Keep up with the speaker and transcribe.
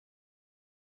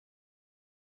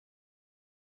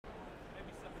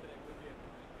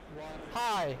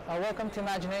Hi, welcome to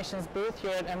Imagination's booth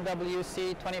here at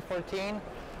MWC2014.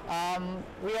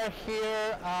 We are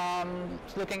here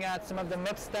looking at some of the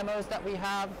MIPS demos that we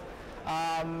have.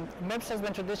 MIPS has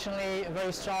been traditionally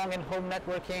very strong in home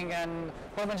networking and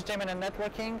home entertainment and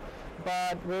networking,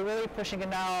 but we're really pushing it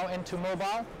now into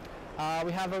mobile.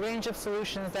 We have a range of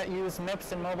solutions that use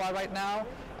MIPS in mobile right now.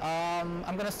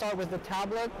 I'm going to start with the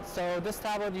tablet. So this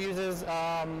tablet uses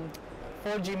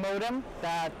 4G modem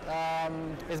that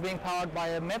is being powered by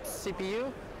a MIPS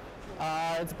CPU.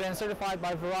 It's been certified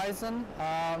by Verizon,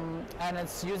 and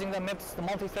it's using the MIPS, the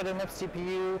multi-threaded MIPS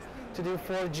CPU to do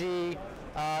 4G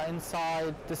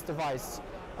inside this device.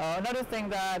 Another thing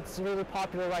that's really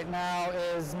popular right now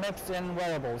is MIPS in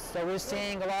wearables. So we're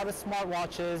seeing a lot of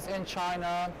smartwatches in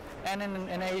China and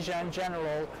in Asia in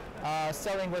general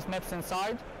selling with MIPS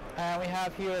inside. And we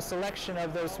have here a selection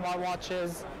of those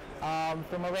smartwatches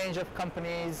from a range of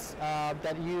companies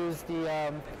that use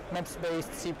the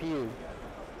MIPS-based CPU.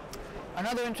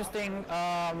 Another interesting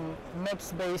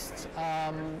MIPS-based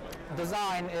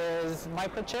design is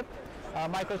microchip.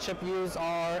 Microchip use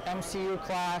our MCU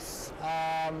class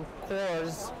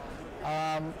cores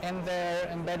in their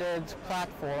embedded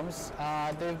platforms.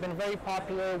 They've been very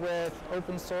popular with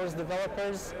open source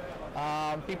developers,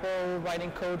 people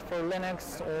writing code for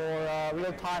Linux or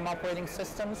real-time operating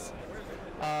systems.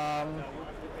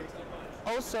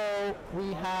 Also,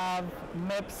 we have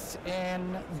MIPS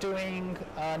in doing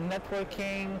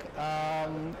networking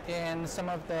in some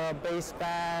of the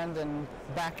baseband and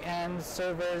back-end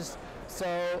servers. So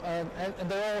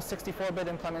they're all 64-bit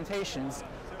implementations.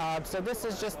 So this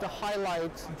is just to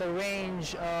highlight the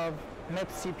range of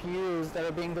MIPS CPUs that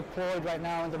are being deployed right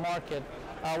now in the market.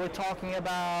 We're talking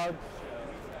about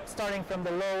starting from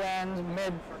the low end,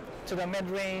 to the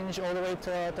mid-range, all the way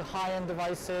to high-end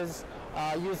devices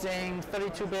using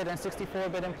 32-bit and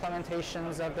 64-bit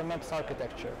implementations of the MIPS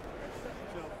architecture.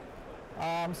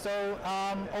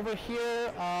 Over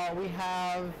here we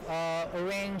have a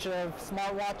range of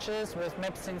smartwatches with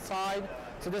MIPS inside.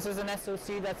 So this is an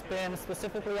SoC that's been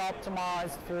specifically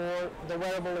optimized for the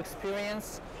wearable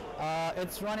experience.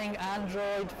 It's running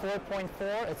Android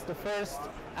 4.4. It's the first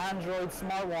Android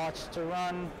smartwatch to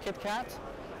run KitKat.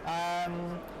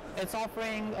 It's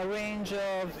offering a range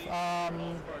of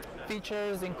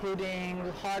features including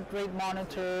heart rate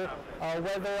monitor,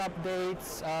 weather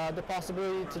updates, the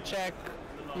possibility to check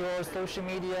your social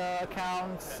media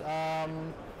accounts.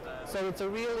 So it's a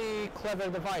really clever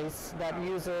device that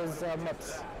uses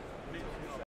MIPS.